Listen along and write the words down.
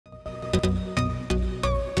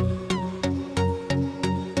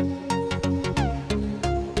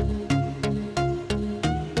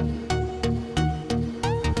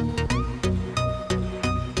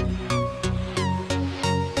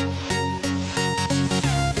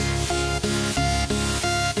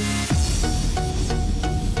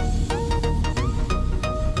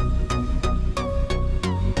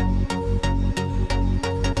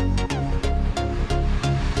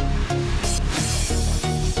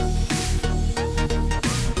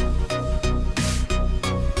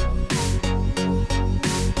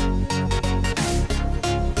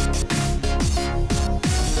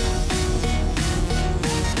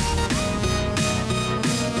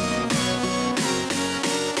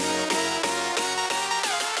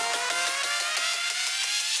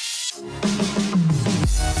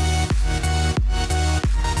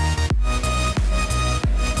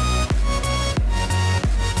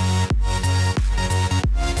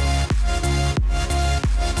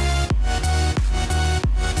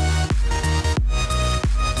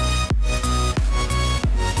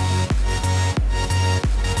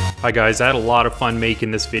Hi guys, I had a lot of fun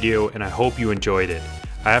making this video and I hope you enjoyed it.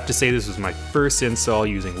 I have to say this was my first install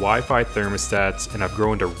using Wi-Fi thermostats and I've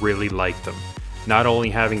grown to really like them. Not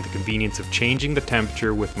only having the convenience of changing the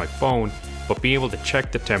temperature with my phone, but being able to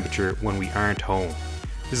check the temperature when we aren't home.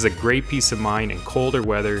 This is a great peace of mind in colder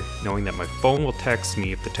weather, knowing that my phone will text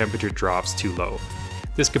me if the temperature drops too low.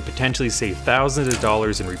 This could potentially save thousands of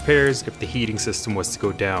dollars in repairs if the heating system was to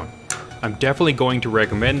go down. I'm definitely going to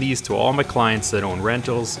recommend these to all my clients that own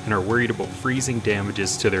rentals and are worried about freezing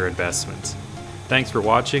damages to their investments. Thanks for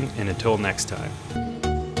watching, and until next time.